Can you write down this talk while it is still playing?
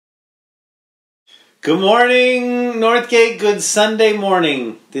Good morning, Northgate. Good Sunday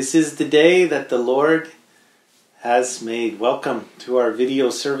morning. This is the day that the Lord has made. Welcome to our video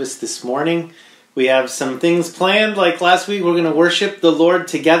service this morning. We have some things planned. Like last week, we're going to worship the Lord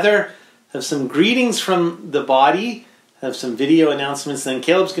together. Have some greetings from the body. Have some video announcements. Then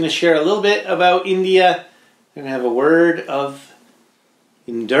Caleb's going to share a little bit about India. We're going to have a word of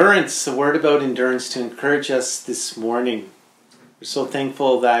endurance, a word about endurance to encourage us this morning. We're so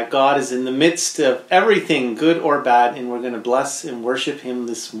thankful that God is in the midst of everything, good or bad, and we're going to bless and worship Him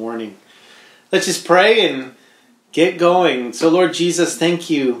this morning. Let's just pray and get going. So, Lord Jesus,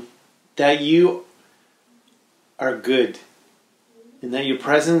 thank you that you are good and that your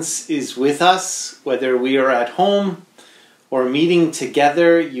presence is with us, whether we are at home or meeting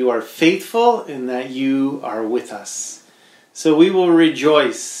together. You are faithful and that you are with us. So we will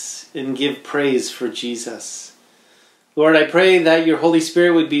rejoice and give praise for Jesus. Lord, I pray that your Holy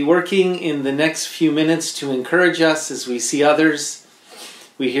Spirit would be working in the next few minutes to encourage us as we see others.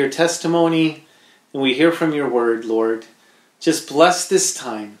 We hear testimony and we hear from your word, Lord. Just bless this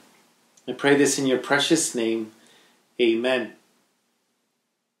time. I pray this in your precious name. Amen.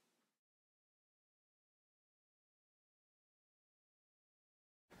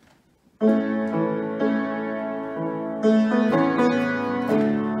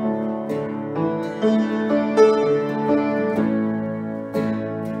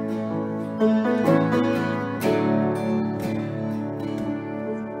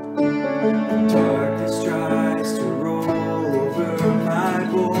 Darkness tries to roll over my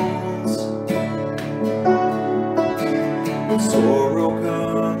bones. Sorrow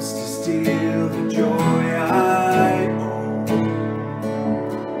comes to steal the joy I own.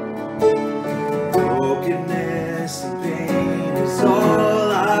 Brokenness and pain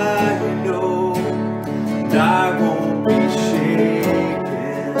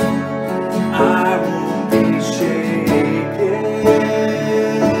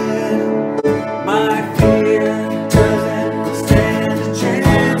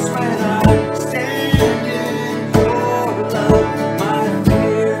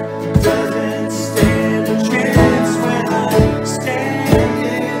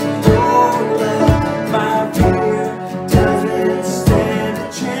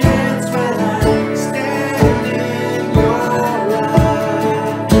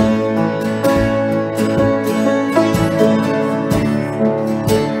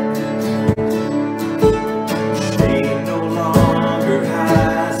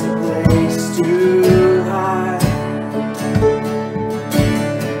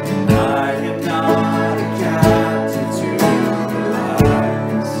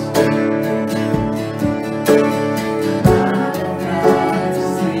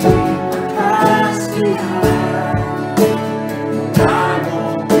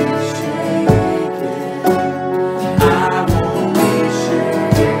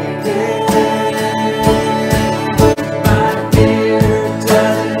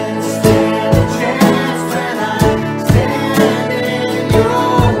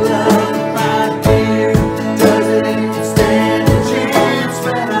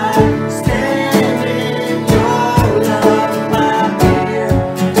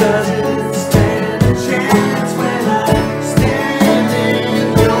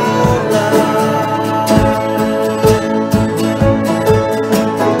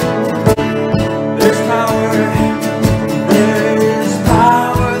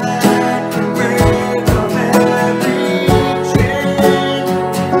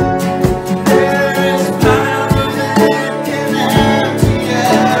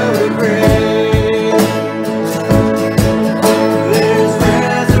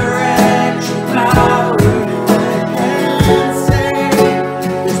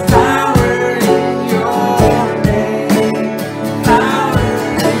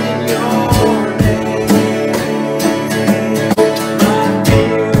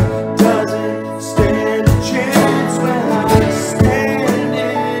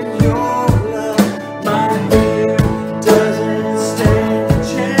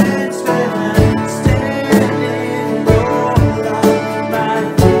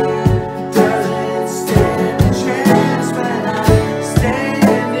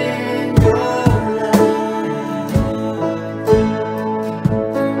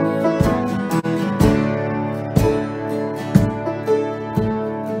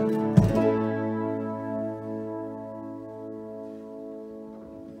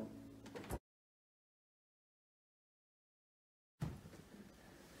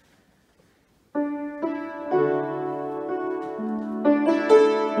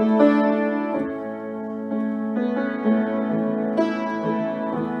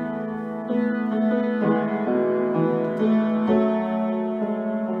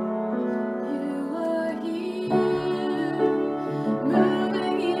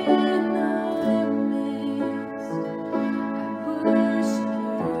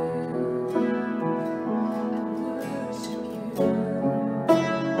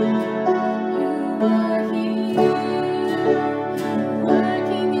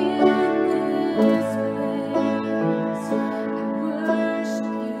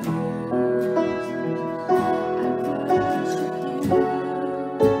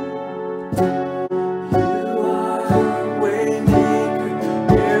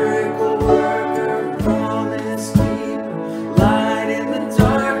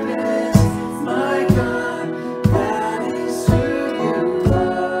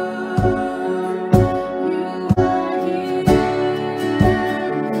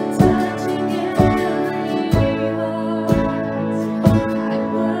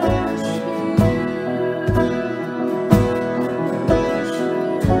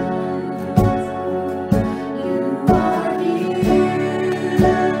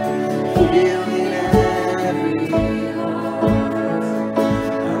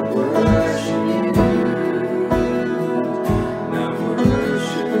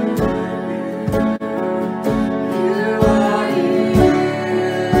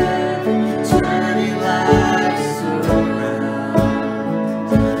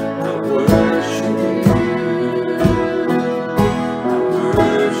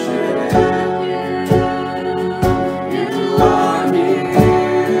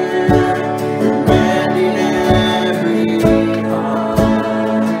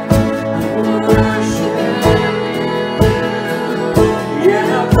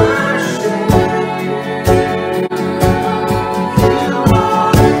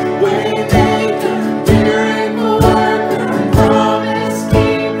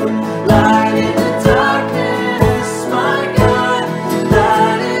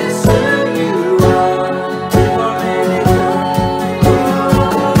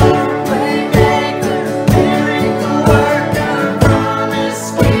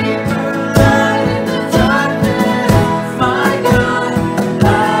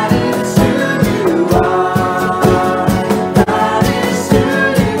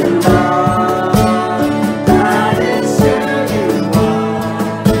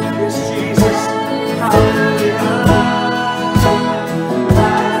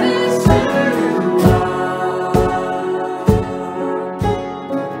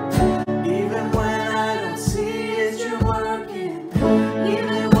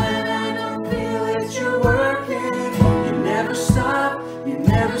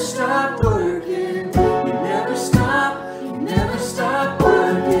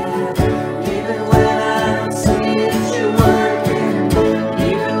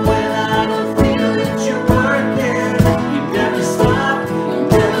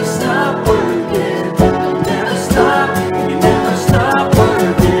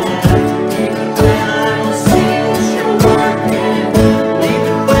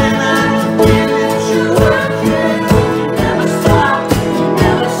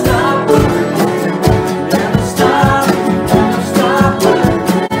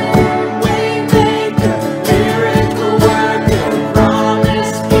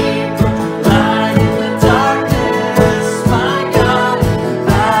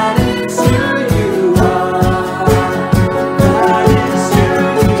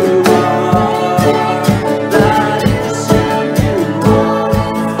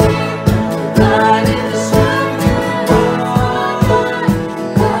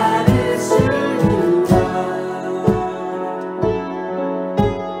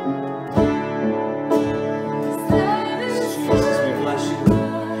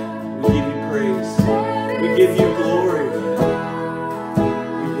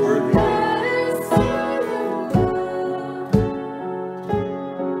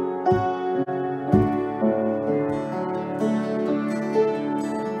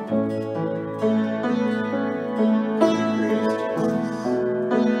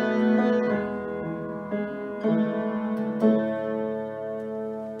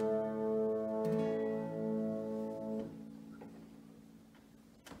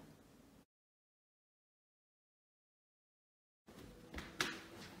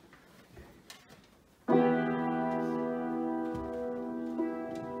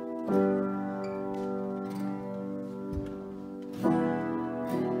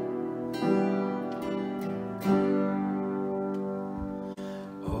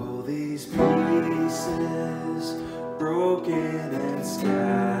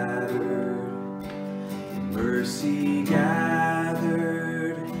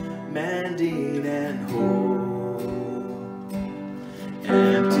readied and whole,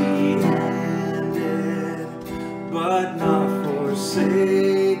 empty-handed, but not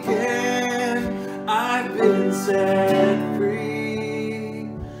forsaken. I've been set free.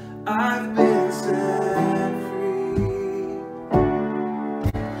 I've been set free.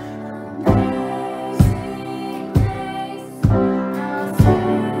 Amazing grace, how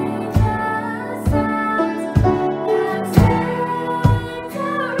sweet the sound that saved a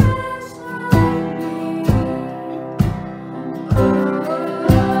wretch like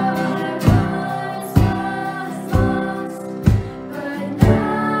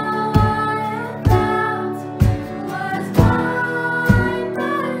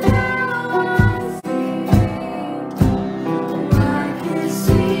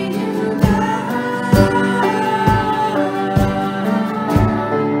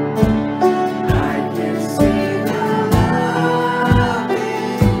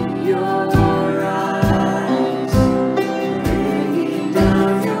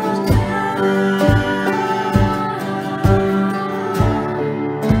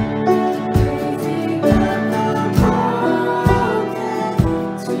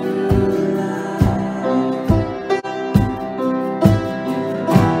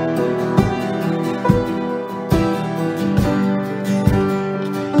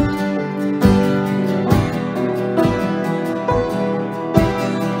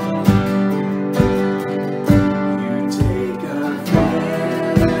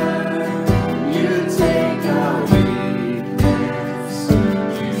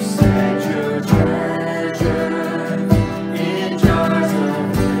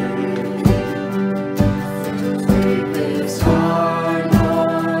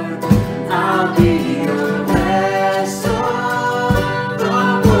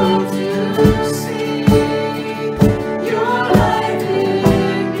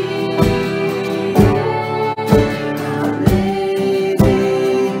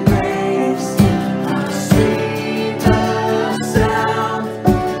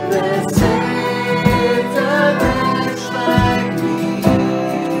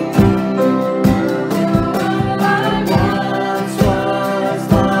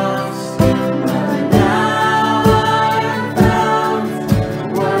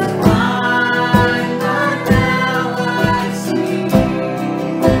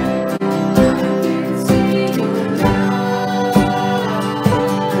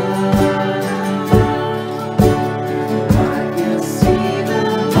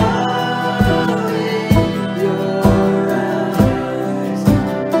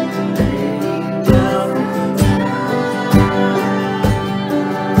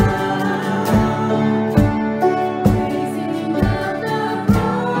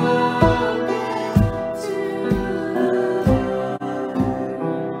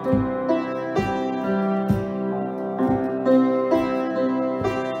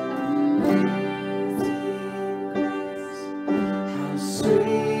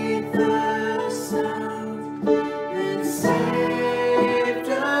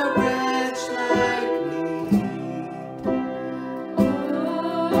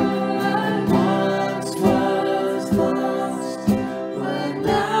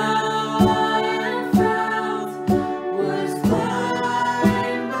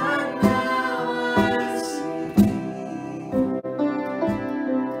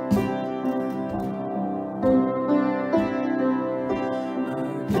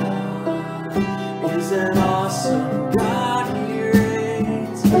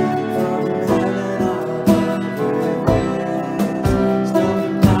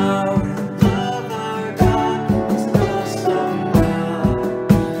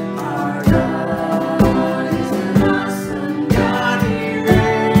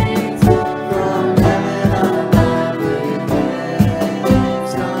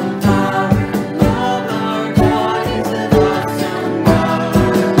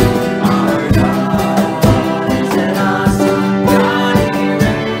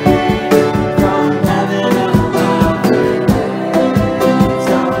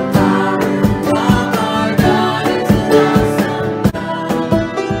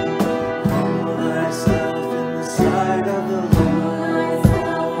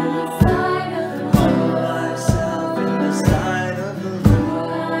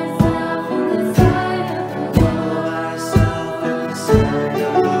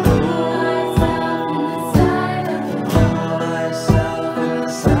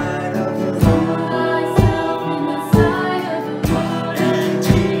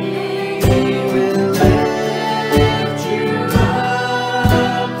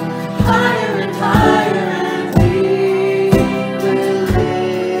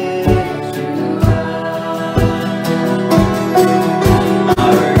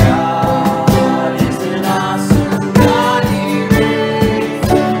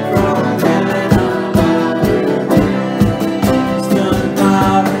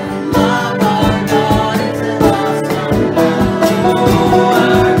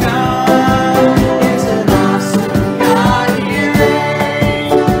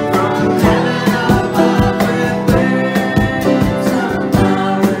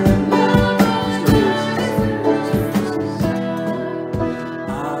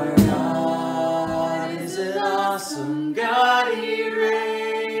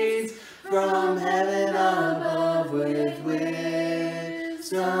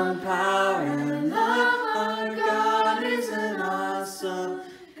awesome power and love. Our God is an awesome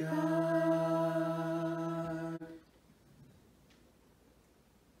God.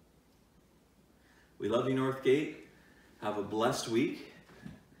 We love you, Northgate. Have a blessed week,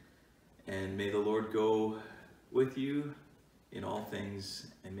 and may the Lord go with you in all things,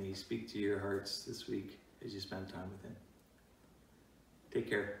 and may He speak to your hearts this week as you spend time with Him. Take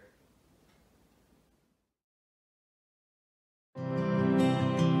care.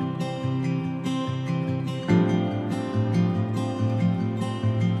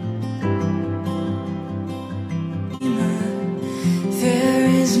 There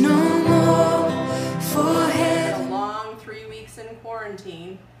is no more for heaven. A long 3 weeks in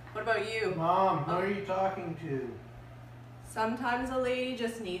quarantine. What about you? Mom, who are you talking to? Sometimes a lady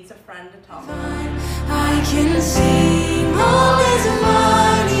just needs a friend to talk to. I can sing all is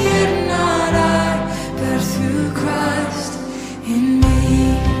mine, yet not I, but through Christ in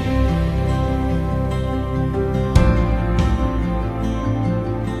me.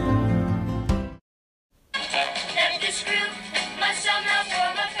 Left this group, my somehow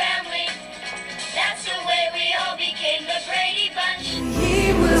form a family. That's the way we all became the Brady Bunch.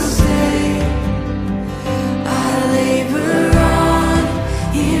 He will say, I labor on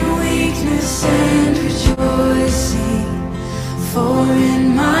in weakness and rejoicing, for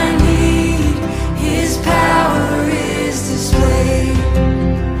in my need His power is displayed.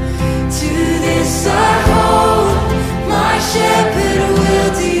 To this I hold, my shepherd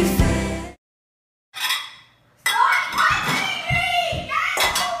will defend.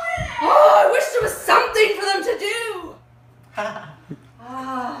 Oh, I wish there was something for them to do!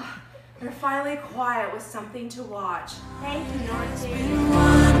 They're finally quiet with something to watch. Thank you, Northgate.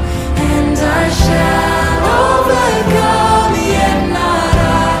 One, and I shall overcome, yet not I,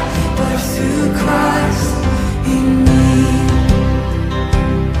 but through Christ in me.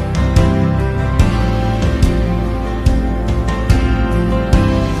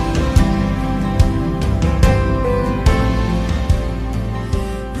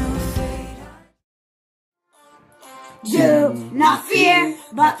 No fate. Do not fear,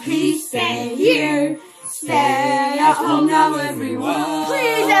 but please stay here. Stay at home now, everyone.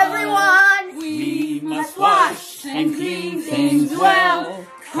 Please, everyone. We must wash and clean things well.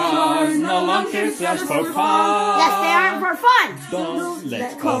 Cars no longer just for fun. Yes, they aren't for fun. Don't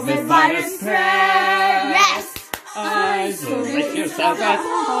let COVID virus spread. Yes. Isolate yourself at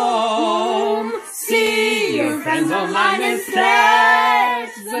home. See your friends online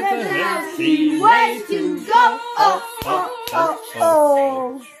instead. That's a healthy way to go.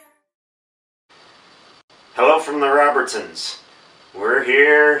 Oh. Hello from the Robertsons. We're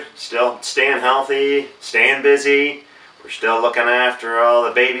here, still staying healthy, staying busy. We're still looking after all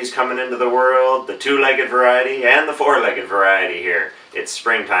the babies coming into the world, the two-legged variety and the four-legged variety here. It's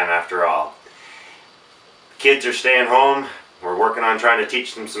springtime after all. Kids are staying home. We're working on trying to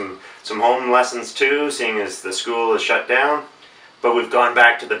teach them some home lessons too, seeing as the school is shut down. But we've gone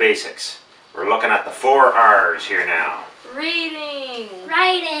back to the basics. We're looking at the 4 R's here now. Reading,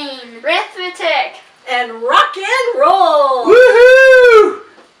 writing, arithmetic, And rock and roll! Woohoo!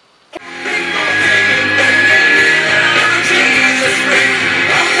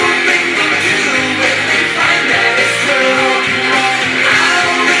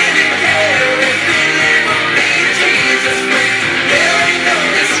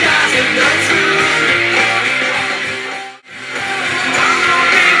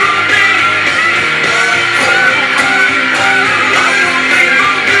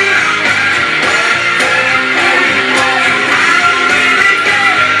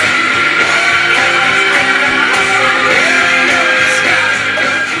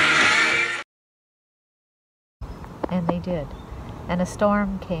 And they did. And a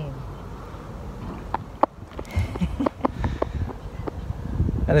storm came.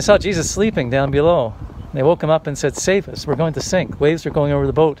 And they saw Jesus sleeping down below. They woke him up and said, "Save us, we're going to sink. Waves are going over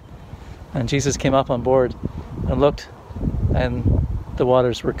the boat." And Jesus came up on board and looked, and the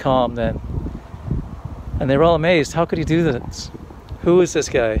waters were calm then. And they were all amazed. How could he do this? Who is this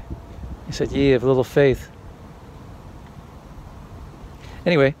guy? He said, "Ye of little faith."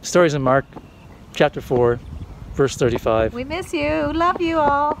 Anyway, stories in Mark chapter 4, verse 35. We miss you. Love you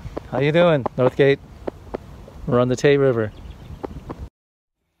all. How you doing, Northgate? We're on the Tay River.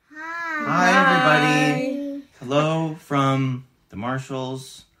 Hi, everybody. Hello from the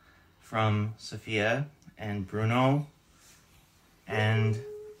Marshalls, from Sophia and Bruno and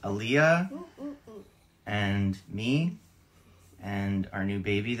Aaliyah and me and our new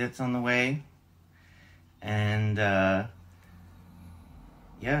baby that's on the way. And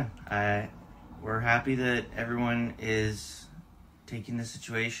we're happy that everyone is taking the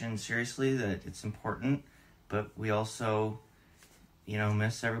situation seriously, that it's important, but we also,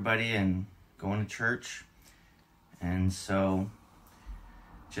 miss everybody and going to church. And so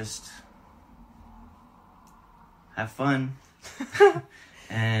just have fun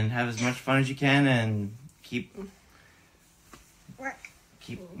and have as much fun as you can, and keep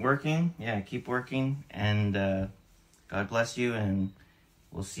working. Yeah, keep working, and God bless you, and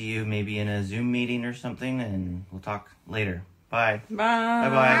we'll see you maybe in a Zoom meeting or something, and we'll talk later. Bye. Bye.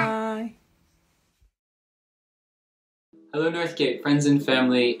 Bye-bye. Hello, Northgate friends and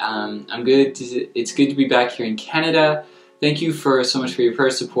family. I'm good. It's good to be back here in Canada. Thank you so much for your prayer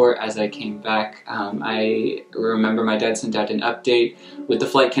support as I came back. I remember my dad sent out an update with the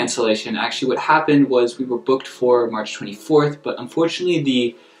flight cancellation. Actually, what happened was we were booked for March 24th, but unfortunately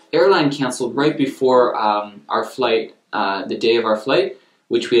the airline canceled right before our flight, the day of our flight,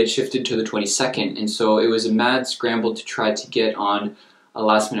 which we had shifted to the 22nd. And so it was a mad scramble to try to get on a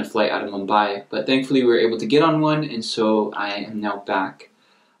last-minute flight out of Mumbai. But thankfully we were able to get on one, and so I am now back.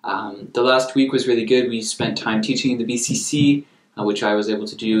 The last week was really good. We spent time teaching the BCC, which I was able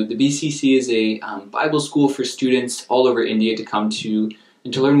to do. The BCC is a Bible school for students all over India to come to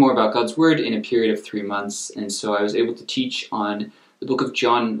and to learn more about God's Word in a period of 3 months. And so I was able to teach on the book of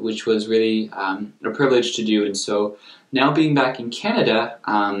John, which was really a privilege to do. And so now being back in Canada,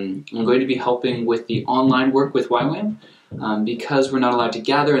 I'm going to be helping with the online work with YWAM because we're not allowed to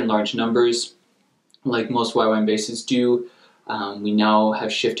gather in large numbers like most YWAM bases do. We now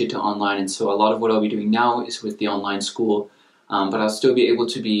have shifted to online, and so a lot of what I'll be doing now is with the online school, but I'll still be able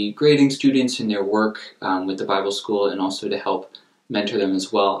to be grading students in their work with the Bible school, and also to help mentor them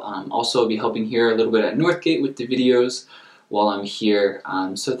as well. Also, I'll be helping here a little bit at Northgate with the videos while I'm here.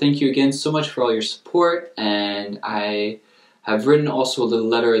 So thank you again so much for all your support, and I have written also a little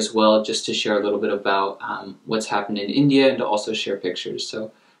letter as well just to share a little bit about what's happened in India and to also share pictures.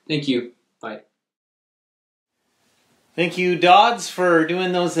 So thank you. Bye. Thank you, Dodds, for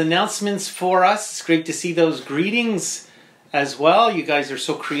doing those announcements for us. It's great to see those greetings as well. You guys are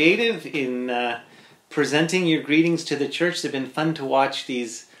so creative in presenting your greetings to the church. They've been fun to watch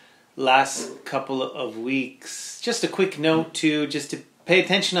these last couple of weeks. Just a quick note, too, just to pay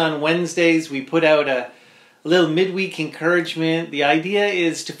attention on Wednesdays. We put out a little midweek encouragement. The idea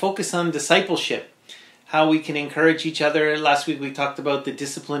is to focus on discipleship, how we can encourage each other. Last week we talked about the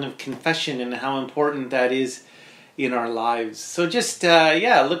discipline of confession and how important that is in our lives. So just,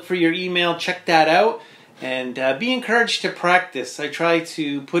 look for your email, check that out, and be encouraged to practice. I try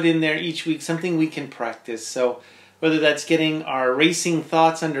to put in there each week something we can practice. So whether that's getting our racing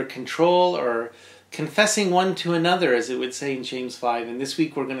thoughts under control or confessing one to another, as it would say in James 5. And this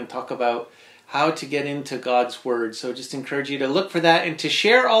week we're going to talk about how to get into God's Word. So just encourage you to look for that and to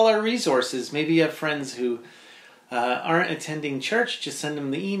share all our resources. Maybe you have friends who aren't attending church, just send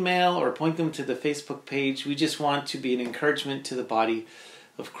them the email or point them to the Facebook page. We just want to be an encouragement to the body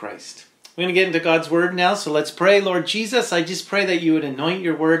of Christ. We're going to get into God's Word now, so let's pray. Lord Jesus, I just pray that you would anoint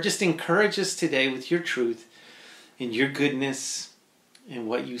your Word. Just encourage us today with your truth and your goodness and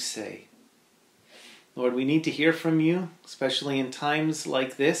what you say. Lord, we need to hear from you, especially in times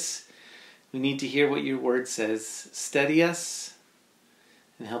like this. We need to hear what your Word says. Steady us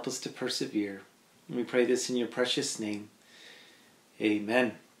and help us to persevere. And we pray this in your precious name.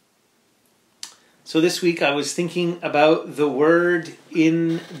 Amen. So this week I was thinking about the word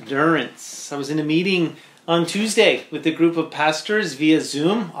endurance. I was in a meeting on Tuesday with a group of pastors via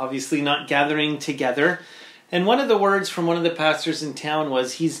Zoom, obviously not gathering together. And one of the words from one of the pastors in town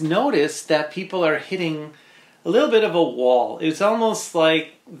was he's noticed that people are hitting a little bit of a wall. It's almost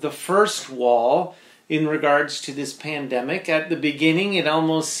like the first wall in regards to this pandemic. At the beginning, it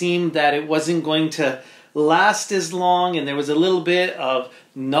almost seemed that it wasn't going to last as long, and there was a little bit of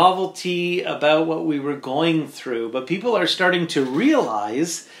novelty about what we were going through. But people are starting to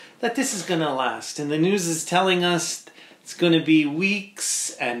realize that this is going to last. And the news is telling us it's going to be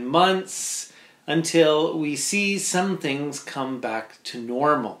weeks and months until we see some things come back to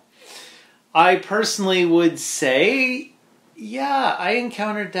normal. I personally would say, yeah, I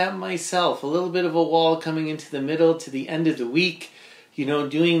encountered that myself. A little bit of a wall coming into the middle to the end of the week. You know,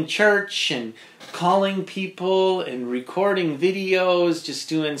 doing church and calling people and recording videos, just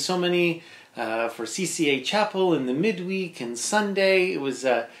doing so many for CCA Chapel in the midweek and Sunday. It was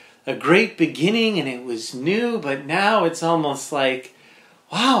a great beginning and it was new, but now it's almost like,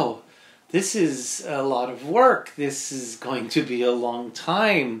 wow, this is a lot of work. This is going to be a long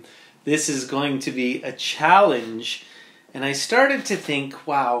time. This is going to be a challenge. And I started to think,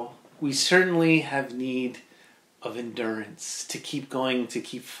 wow, we certainly have need of endurance to keep going, to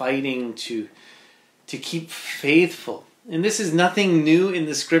keep fighting, to keep faithful And this is nothing new in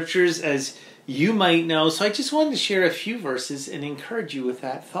the scriptures, as you might know. So I just wanted to share a few verses and encourage you with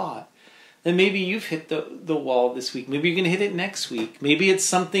that thought. That maybe you've hit the wall this week. Maybe you're going to hit it next week. Maybe it's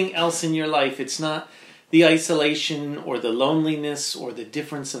something else in your life. It's not the isolation or the loneliness or the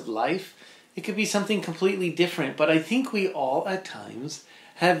difference of life. It could be something completely different. But I think we all at times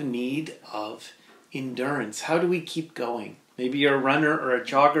have need of endurance. How do we keep going? Maybe you're a runner or a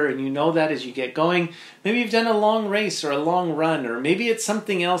jogger and you know that as you get going. Maybe you've done a long race or a long run, or maybe it's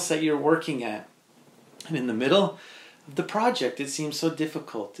something else that you're working at. And in the middle of the project, it seems so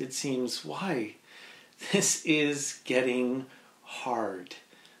difficult. It seems, why? This is getting hard.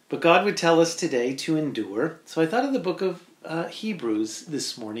 But God would tell us today to endure. So I thought of the book of Hebrews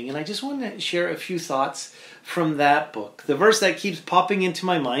this morning, and I just want to share a few thoughts from that book. The verse that keeps popping into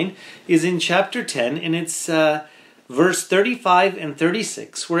my mind is in chapter 10, and it's verse 35 and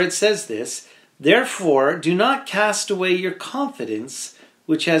 36, where it says this: "Therefore, do not cast away your confidence,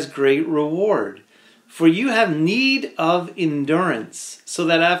 which has great reward. For you have need of endurance, so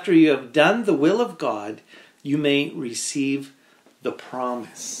that after you have done the will of God, you may receive the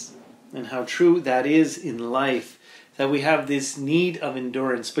promise." And how true that is in life, that we have this need of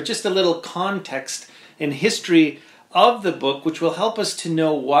endurance. But just a little context and history of the book, which will help us to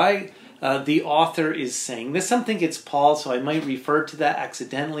know why the author is saying this. Some think it's Paul, so I might refer to that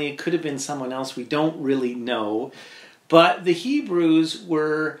accidentally. It could have been someone else. We don't really know. But the Hebrews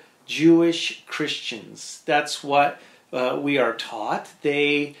were Jewish Christians. That's what we are taught.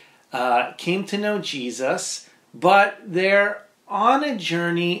 They came to know Jesus, but they're on a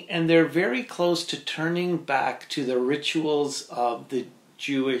journey and they're very close to turning back to the rituals of the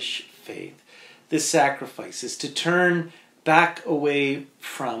Jewish faith, the sacrifices, to turn back away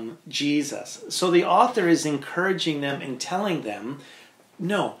from Jesus. So the author is encouraging them and telling them,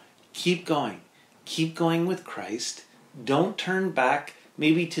 no, keep going. Keep going with Christ. Don't turn back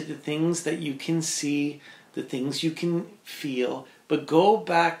maybe to the things that you can see, the things you can feel, but go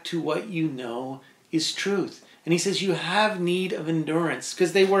back to what you know is truth. And he says you have need of endurance,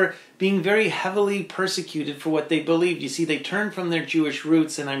 because they were being very heavily persecuted for what they believed. You see, they turned from their Jewish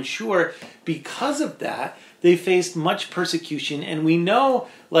roots, and I'm sure because of that, they faced much persecution. And we know,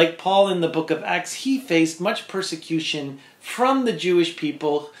 like Paul in the book of Acts, he faced much persecution from the Jewish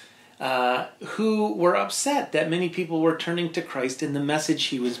people who were upset that many people were turning to Christ and the message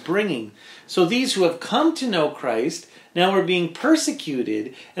he was bringing. So these who have come to know Christ now are being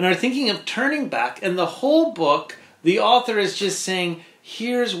persecuted and are thinking of turning back. And the whole book, the author is just saying,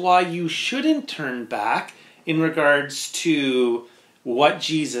 here's why you shouldn't turn back in regards to what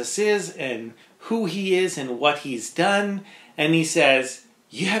Jesus is and who he is and what he's done. And he says,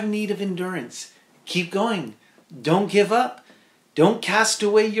 you have need of endurance. Keep going. Don't give up. Don't cast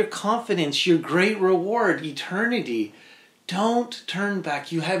away your confidence, your great reward, eternity. Don't turn back.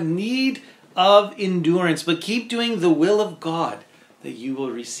 You have need of endurance, but keep doing the will of God, that you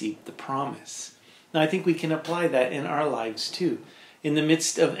will receive the promise. Now, I think we can apply that in our lives too. In the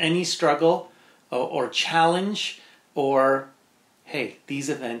midst of any struggle or challenge or, hey, these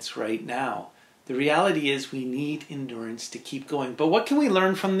events right now, the reality is we need endurance to keep going. But what can we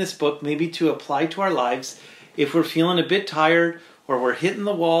learn from this book, maybe to apply to our lives if we're feeling a bit tired or we're hitting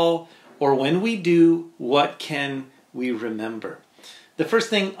the wall, or when we do, what can we remember? The first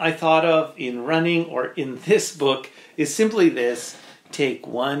thing I thought of in running or in this book is simply this: take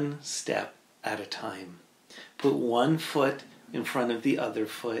one step at a time. Put one foot in front of the other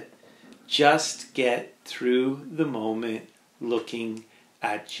foot. Just get through the moment looking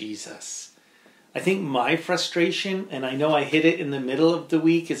at Jesus. I think my frustration, and I know I hit it in the middle of the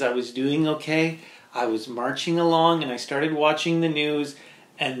week as I was doing okay, I was marching along and I started watching the news,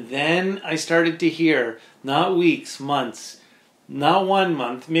 and then I started to hear, not weeks, months, not 1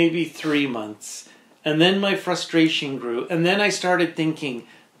 month, maybe 3 months. And then my frustration grew. And then I started thinking,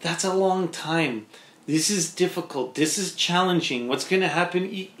 that's a long time. This is difficult. This is challenging. What's going to happen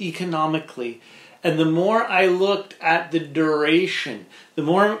economically? And the more I looked at the duration, the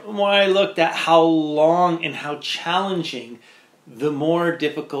more I looked at how long and how challenging, the more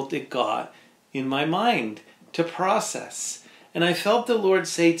difficult it got in my mind to process. And I felt the Lord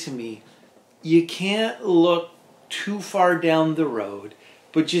say to me, you can't look too far down the road,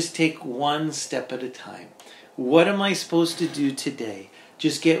 but just take one step at a time. What am I supposed to do today?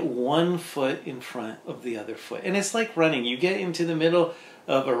 Just get one foot in front of the other foot. And it's like running. You get into the middle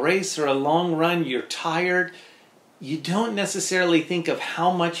of a race or a long run, you're tired. You don't necessarily think of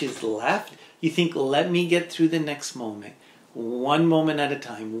how much is left. You think, let me get through the next moment. One moment at a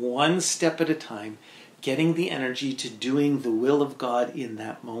time, one step at a time, getting the energy to doing the will of God in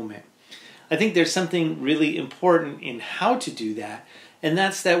that moment. I think there's something really important in how to do that, and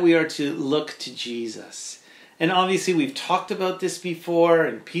that's that we are to look to Jesus. And obviously we've talked about this before,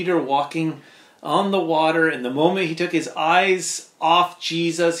 and Peter walking on the water, and the moment he took his eyes off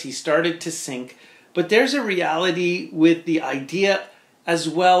Jesus, he started to sink. But there's a reality with the idea as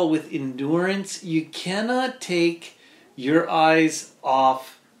well with endurance. You cannot take your eyes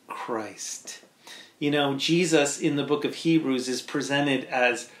off Christ. You know, Jesus in the book of Hebrews is presented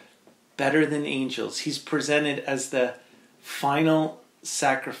as better than angels. He's presented as the final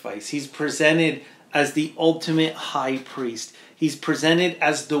sacrifice. He's presented as the ultimate high priest. He's presented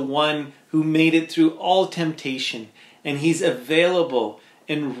as the one who made it through all temptation, and he's available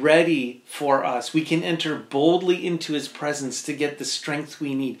and ready for us. We can enter boldly into his presence to get the strength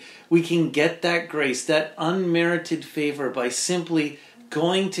we need. We can get that grace, that unmerited favor, by simply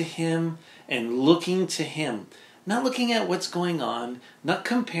going to him and looking to him. Not looking at what's going on, not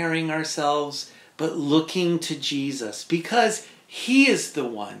comparing ourselves, but looking to Jesus, because he is the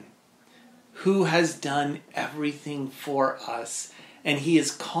one who has done everything for us. And he is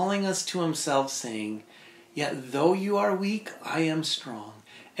calling us to himself, saying, yet though you are weak, I am strong,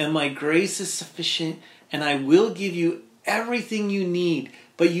 and my grace is sufficient, and I will give you everything you need.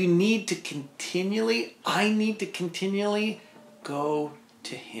 But you need to continually, I need to continually go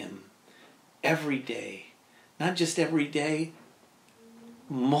to him every day. Not just every day,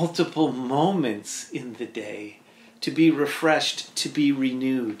 multiple moments in the day, to be refreshed, to be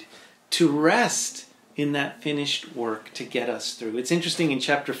renewed, to rest in that finished work to get us through. It's interesting in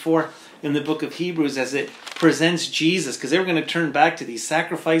chapter 4 in the book of Hebrews, as it presents Jesus, because they were going to turn back to these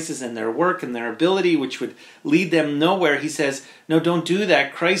sacrifices and their work and their ability, which would lead them nowhere. He says, no, don't do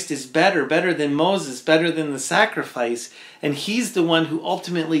that. Christ is better than Moses, better than the sacrifice. And he's the one who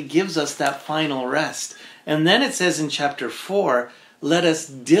ultimately gives us that final rest. And then it says in chapter 4, let us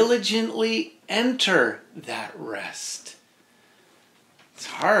diligently enter that rest. It's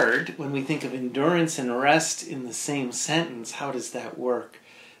hard when we think of endurance and rest in the same sentence. How does that work?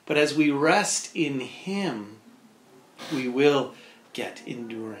 But as we rest in him, we will get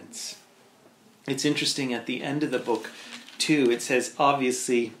endurance. It's interesting at the end of the book, too, it says,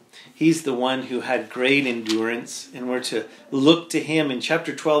 obviously, he's the one who had great endurance, and we're to look to him. In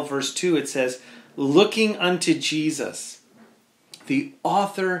chapter 12, verse 2, it says, looking unto Jesus, the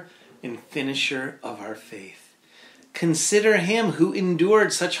author and finisher of our faith. Consider him who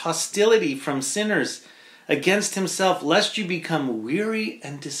endured such hostility from sinners against himself, lest you become weary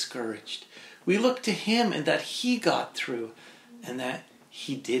and discouraged. We look to him and that he got through and that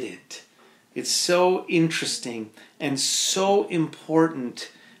he did it. It's so interesting and so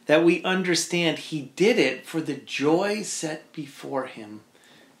important that we understand he did it for the joy set before him,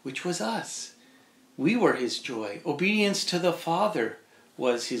 which was us. We were his joy. Obedience to the Father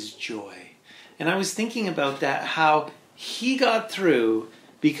was his joy. And I was thinking about that, how he got through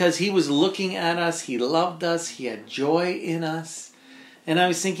because he was looking at us, he loved us, he had joy in us. And I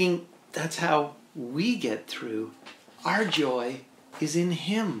was thinking, that's how we get through. Our joy is in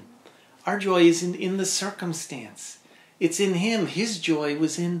him. Our joy isn't in the circumstance. It's in him. His joy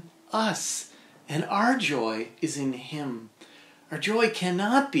was in us. And our joy is in him. Our joy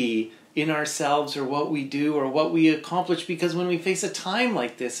cannot be in ourselves or what we do or what we accomplish, because when we face a time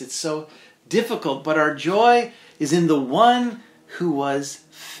like this, it's so difficult. But our joy is in the one who was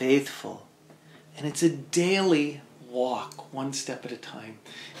faithful. And it's a daily walk, one step at a time.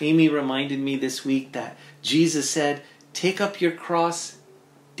 Amy reminded me this week that Jesus said, take up your cross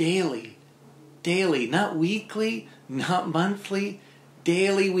daily. Daily, not weekly, not monthly.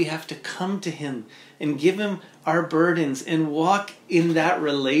 Daily we have to come to him and give him our burdens and walk in that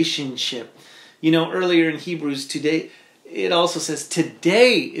relationship. You know, earlier in Hebrews today, it also says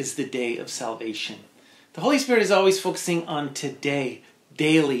today is the day of salvation. The Holy Spirit is always focusing on today,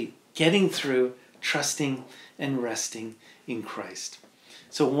 daily, getting through, trusting and resting in Christ.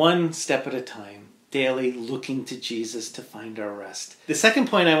 So one step at a time, daily looking to Jesus to find our rest. The second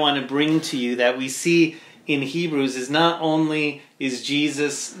point I want to bring to you that we see in Hebrews is not only is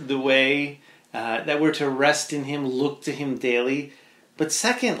Jesus the way that we're to rest in him, look to him daily, but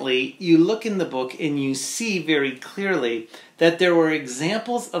secondly, you look in the book and you see very clearly that there were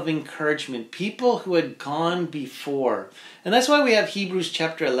examples of encouragement, people who had gone before. And that's why we have Hebrews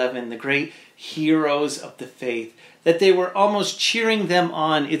chapter 11, the great heroes of the faith, that they were almost cheering them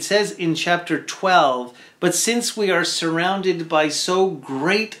on. It says in chapter 12, but since we are surrounded by so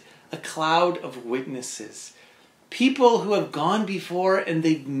great a cloud of witnesses, people who have gone before and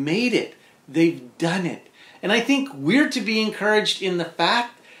they've made it, they've done it. And I think we're to be encouraged in the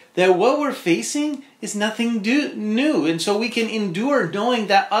fact that what we're facing is nothing new. And so we can endure knowing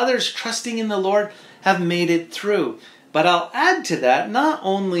that others trusting in the Lord have made it through. But I'll add to that, not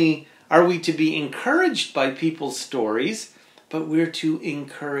only are we to be encouraged by people's stories, but we're to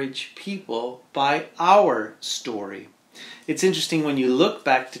encourage people by our story. It's interesting when you look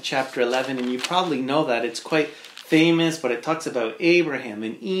back to chapter 11, and you probably know that. It's quite famous, but it talks about Abraham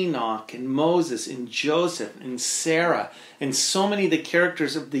and Enoch and Moses and Joseph and Sarah and so many of the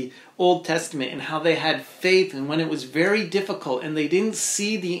characters of the Old Testament and how they had faith, and when it was very difficult and they didn't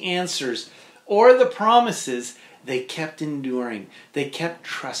see the answers or the promises, they kept enduring. They kept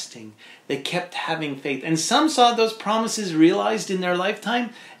trusting. They kept having faith. And some saw those promises realized in their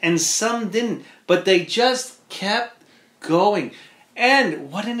lifetime and some didn't. But they just kept going.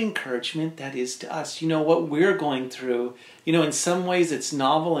 And what an encouragement that is to us. You know, what we're going through, you know, in some ways it's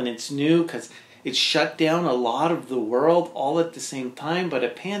novel and it's new because it shut down a lot of the world all at the same time. But a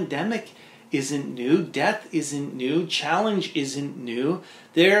pandemic isn't new. Death isn't new. Challenge isn't new.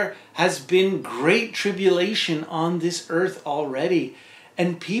 There has been great tribulation on this earth already.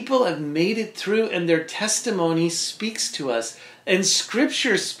 And people have made it through, and their testimony speaks to us. And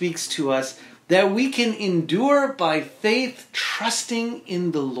Scripture speaks to us that we can endure by faith, trusting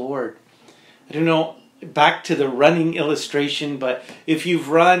in the Lord. I don't know, back to the running illustration, but if you've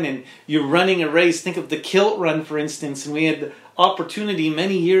run and you're running a race, think of the kilt run, for instance, and we had the opportunity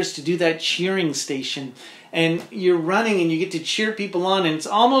many years to do that cheering station. And you're running and you get to cheer people on, and it's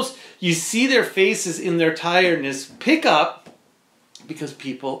almost, you see their faces in their tiredness pick up because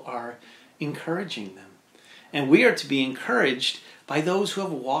people are encouraging them. And we are to be encouraged by those who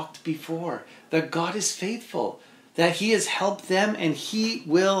have walked before, that God is faithful, that He has helped them and He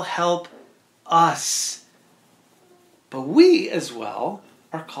will help us. But we as well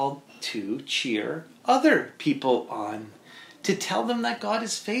are called to cheer other people on, to tell them that God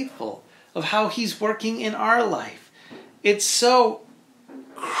is faithful, of how He's working in our life. It's so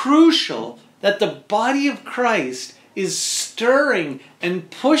crucial that the body of Christ is stirring and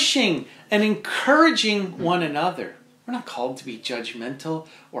pushing and encouraging one another. We're not called to be judgmental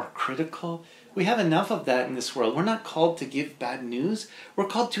or critical. We have enough of that in this world. We're not called to give bad news. We're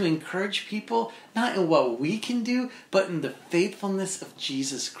called to encourage people, not in what we can do, but in the faithfulness of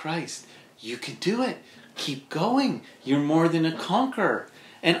Jesus Christ. You can do it. Keep going. You're more than a conqueror.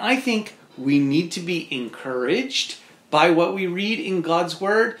 And I think we need to be encouraged by what we read in God's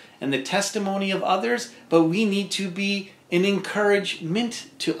Word and the testimony of others, but we need to be an encouragement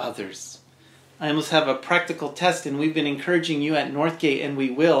to others. I almost have a practical test, and we've been encouraging you at Northgate, and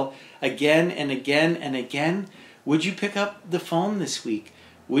we will again and again and again. Would you pick up the phone this week?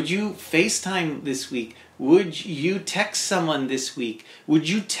 Would you FaceTime this week? Would you text someone this week? Would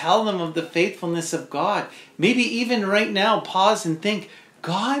you tell them of the faithfulness of God? Maybe even right now, pause and think,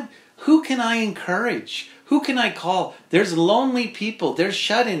 God, who can I encourage? Who can I call? There's lonely people. There's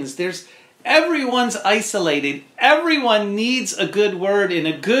shut-ins. Everyone's isolated. Everyone needs a good word, and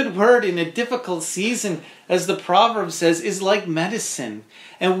a good word in a difficult season, as the proverb says, is like medicine.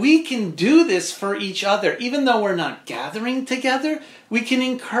 And we can do this for each other. Even though we're not gathering together, we can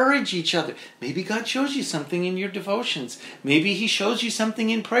encourage each other. Maybe God shows you something in your devotions. Maybe He shows you something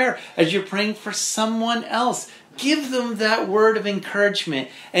in prayer as you're praying for someone else. Give them that word of encouragement.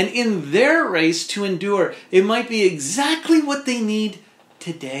 And in their race to endure, it might be exactly what they need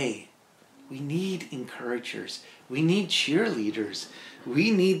today. We need encouragers. We need cheerleaders.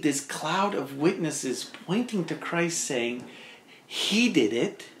 We need this cloud of witnesses pointing to Christ saying, He did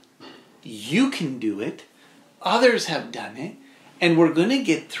it. You can do it. Others have done it. And we're going to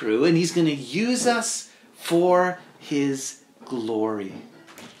get through, and He's going to use us for His glory.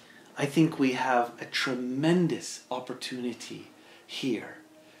 I think we have a tremendous opportunity here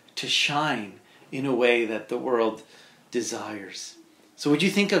to shine in a way that the world desires. So would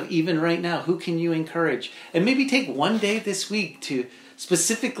you think of, even right now, who can you encourage? And maybe take one day this week to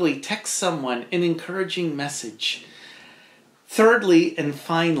specifically text someone an encouraging message. Thirdly and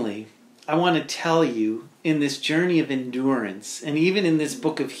finally, I want to tell you, in this journey of endurance, and even in this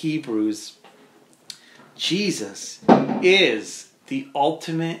book of Hebrews, Jesus is the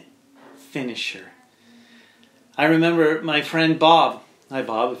ultimate finisher. I remember my friend Bob. Hi,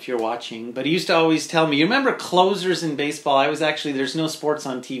 Bob, if you're watching. But he used to always tell me, you remember closers in baseball? There's no sports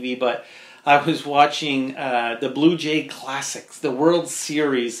on TV, but I was watching the Blue Jay Classics, the World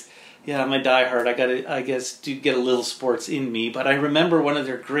Series. Yeah, I'm a diehard. I guess, do get a little sports in me. But I remember one of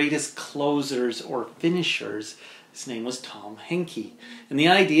their greatest closers or finishers. His name was Tom Henke. And the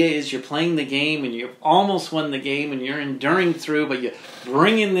idea is you're playing the game and you've almost won the game and you're enduring through, but you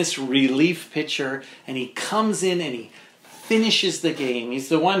bring in this relief pitcher and he comes in and he finishes the game. He's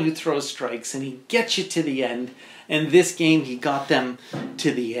the one who throws strikes, and he gets you to the end. And this game, he got them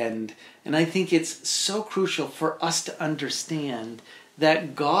to the end. And I think it's so crucial for us to understand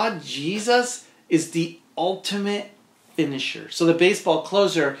that God, Jesus, is the ultimate finisher. So the baseball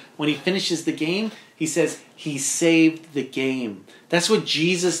closer, when he finishes the game, he says, he saved the game. That's what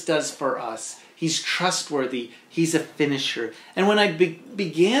Jesus does for us. He's trustworthy. He's a finisher. And when I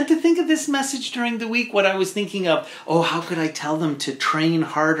began to think of this message during the week, what I was thinking of, how could I tell them to train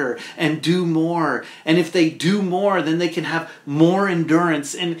harder and do more? And if they do more, then they can have more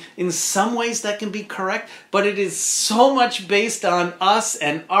endurance. And in some ways that can be correct, but it is so much based on us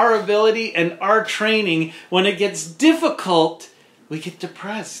and our ability and our training. When it gets difficult, we get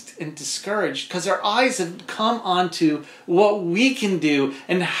depressed and discouraged because our eyes have come onto what we can do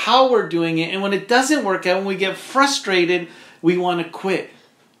and how we're doing it. And when it doesn't work out, when we get frustrated, we want to quit.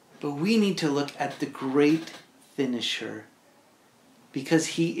 But we need to look at the great finisher, because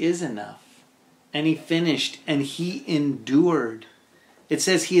he is enough. And he finished and he endured. It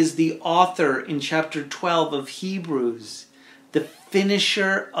says he is the author in chapter 12 of Hebrews, the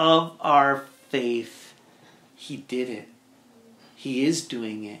finisher of our faith. He did it. He is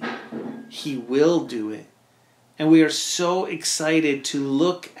doing it. He will do it. And we are so excited to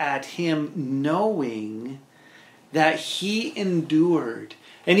look at him knowing that he endured.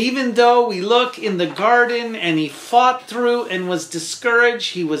 And even though we look in the garden and he fought through and was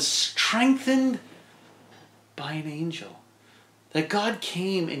discouraged, he was strengthened by an angel. That God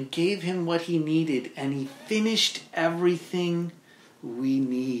came and gave him what he needed, and he finished everything we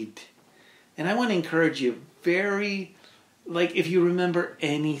need. And I want to encourage you if you remember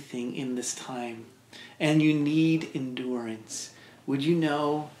anything in this time and you need endurance, would you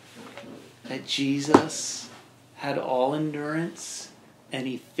know that Jesus had all endurance and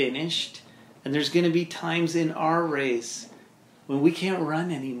he finished? And there's going to be times in our race when we can't run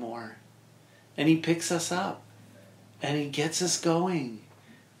anymore, and he picks us up and he gets us going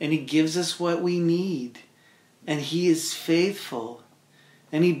and he gives us what we need, and he is faithful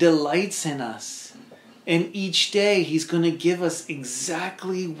and he delights in us. And each day he's going to give us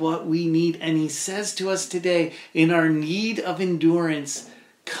exactly what we need. And he says to us today, in our need of endurance,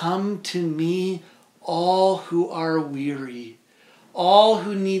 come to me, all who are weary, all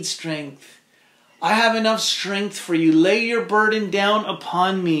who need strength. I have enough strength for you. Lay your burden down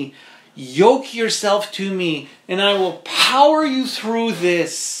upon me. Yoke yourself to me, and I will power you through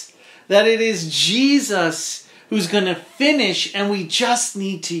this. That it is Jesus who's going to finish, and we just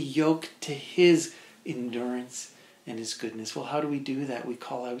need to yoke to his endurance and his goodness. Well, how do we do that? We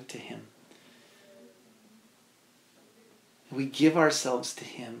call out to him. We give ourselves to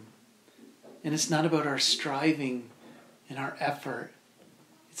him. And it's not about our striving and our effort.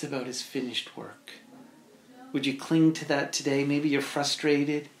 It's about his finished work. Would you cling to that today? Maybe you're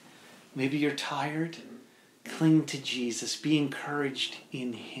frustrated. Maybe you're tired. Cling to Jesus. Be encouraged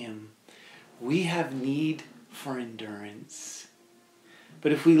in him. We have need for endurance.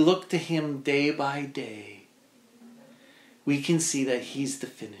 But if we look to him day by day, we can see that he's the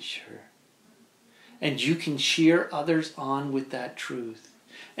finisher. And you can cheer others on with that truth.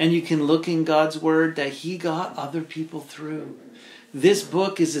 And you can look in God's word that he got other people through. This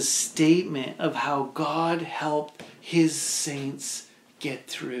book is a statement of how God helped his saints get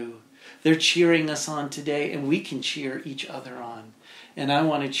through. They're cheering us on today, and we can cheer each other on. And I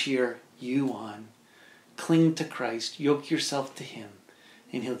want to cheer you on. Cling to Christ. Yoke yourself to him.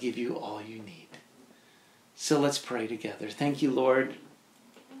 And he'll give you all you need. So let's pray together. Thank you, Lord,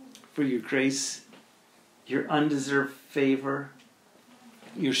 for your grace, your undeserved favor,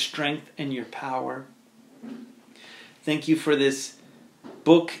 your strength and your power. Thank you for this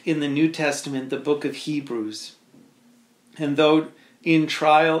book in the New Testament, the book of Hebrews. And though in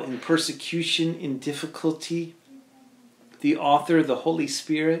trial, in persecution, in difficulty, the author, the Holy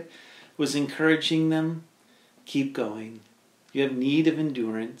Spirit, was encouraging them, keep going. You have need of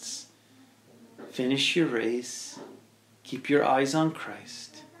endurance. Finish your race. Keep your eyes on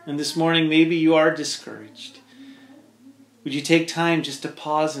Christ. And this morning, maybe you are discouraged. Would you take time just to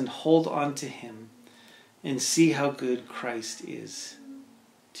pause and hold on to him and see how good Christ is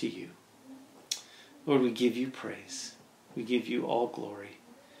to you? Lord, we give you praise. We give you all glory.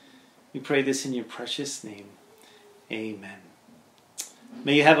 We pray this in your precious name. Amen.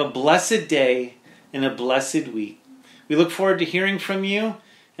 May you have a blessed day and a blessed week. We look forward to hearing from you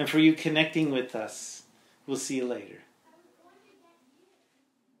and for you connecting with us. We'll see you later.